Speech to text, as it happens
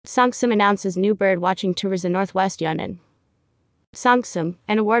Sangsum announces new bird-watching tours in Northwest Yunnan. Sangsum,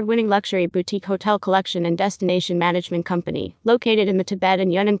 an award-winning luxury boutique hotel collection and destination management company, located in the Tibet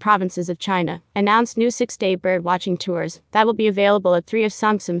and Yunnan provinces of China, announced new 6-day bird-watching tours that will be available at 3 of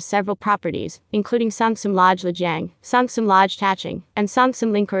Sangsum's several properties, including Sangsum Lodge Lijiang, Sangsum Lodge Taching, and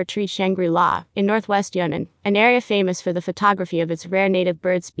Sangsum Lingke Retreat Shangri-La, in Northwest Yunnan, an area famous for the photography of its rare native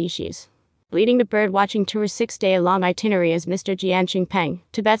bird species. Leading the bird-watching tour's 6-day-long itinerary is Mr. Jianqing Peng,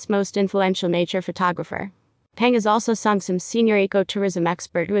 Tibet's most influential nature photographer. Peng is also Sangsum's senior ecotourism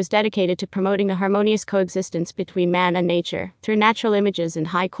expert who is dedicated to promoting a harmonious coexistence between man and nature through natural images and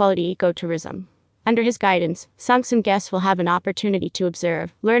high-quality ecotourism. Under his guidance, Sangsum guests will have an opportunity to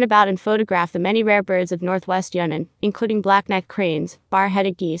observe, learn about and photograph the many rare birds of Northwest Yunnan, including black-necked cranes,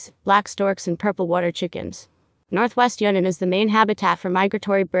 bar-headed geese, black storks and purple water chickens. Northwest Yunnan is the main habitat for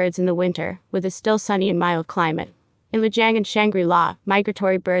migratory birds in the winter, with a still sunny and mild climate. In Lijiang and Shangri-La,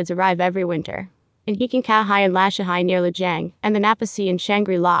 migratory birds arrive every winter. In Heking Kaohai and Lashihai near Lijiang, and the Napa Sea in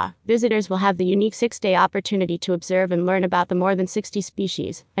Shangri-La, visitors will have the unique 6-day opportunity to observe and learn about the more than 60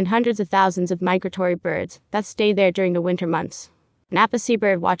 species, and hundreds of thousands of migratory birds, that stay there during the winter months. Napa Sea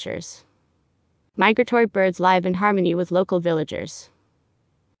Bird Watchers. Migratory birds live in harmony with local villagers.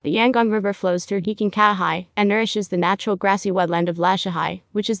 The Yangon River flows through Heking Kaohai and nourishes the natural grassy wetland of Lashihai,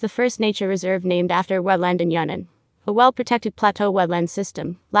 which is the first nature reserve named after a wetland in Yunnan. A well-protected plateau wetland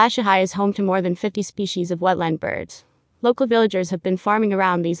system, Lashihai is home to more than 50 species of wetland birds. Local villagers have been farming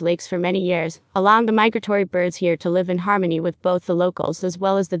around these lakes for many years, allowing the migratory birds here to live in harmony with both the locals as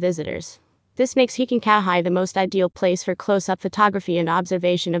well as the visitors. This makes Heking Kaohai the most ideal place for close-up photography and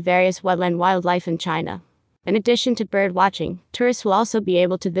observation of various wetland wildlife in China. In addition to bird watching, tourists will also be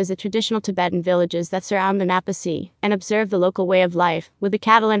able to visit traditional Tibetan villages that surround the Napa Sea and observe the local way of life, with the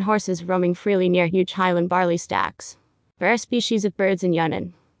cattle and horses roaming freely near huge highland barley stacks. Rare species of birds in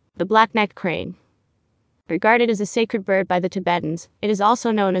Yunnan. The black-necked crane. Regarded as a sacred bird by the Tibetans, it is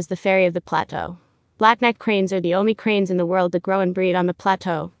also known as the fairy of the plateau. Black-necked cranes are the only cranes in the world that grow and breed on the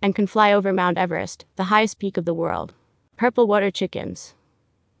plateau and can fly over Mount Everest, the highest peak of the world. Purple water chickens.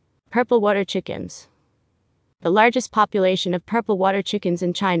 Purple water chickens. The largest population of purple water chickens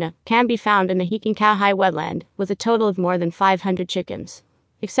in China can be found in the Heking Kaohai wetland, with a total of more than 500 chickens.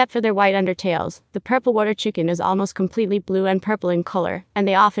 Except for their white undertails, the purple water chicken is almost completely blue and purple in color, and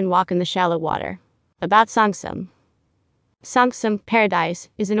they often walk in the shallow water. About Sangsum. Sangsum Paradise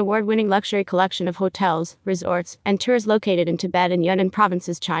is an award-winning luxury collection of hotels, resorts, and tours located in Tibet and Yunnan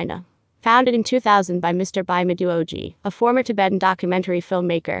provinces, China. Founded in 2000 by Mr. Bai Maduoji, a former Tibetan documentary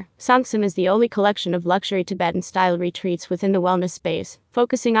filmmaker, Sangsum is the only collection of luxury Tibetan-style retreats within the wellness space,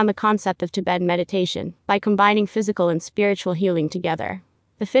 focusing on the concept of Tibetan meditation, by combining physical and spiritual healing together.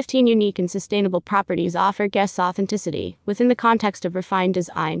 The 15 unique and sustainable properties offer guests authenticity, within the context of refined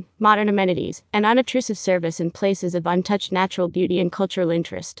design, modern amenities, and unobtrusive service in places of untouched natural beauty and cultural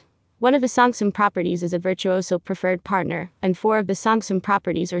interest. One of the Sangsum properties is a Virtuoso preferred partner, and 4 of the Sangsum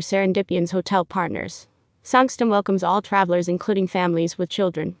properties are Serendipian's hotel partners. Sangsum welcomes all travelers, including families with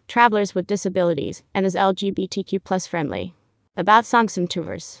children, travelers with disabilities, and is LGBTQ+ friendly. About Sangsum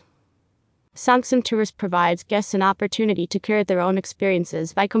Tours. Sangsum Tours provides guests an opportunity to curate their own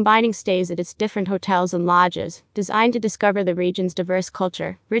experiences by combining stays at its different hotels and lodges, designed to discover the region's diverse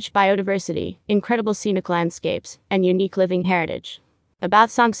culture, rich biodiversity, incredible scenic landscapes, and unique living heritage. About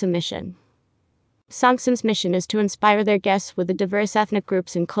Sangsum Mission. Sangsum's mission is to inspire their guests with the diverse ethnic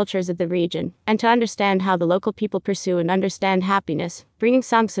groups and cultures of the region, and to understand how the local people pursue and understand happiness, bringing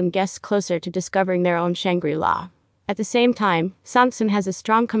Sangsum guests closer to discovering their own Shangri-La. At the same time, Sangsum has a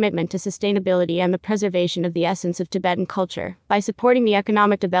strong commitment to sustainability and the preservation of the essence of Tibetan culture, by supporting the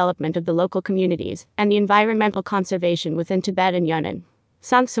economic development of the local communities, and the environmental conservation within Tibet and Yunnan.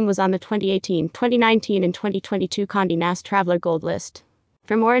 Sangsum was on the 2018, 2019 and 2022 Condé Nast Traveler Gold List.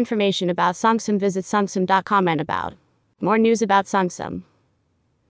 For more information about Sangsum, visit sangsum.com and about more news about Sangsum.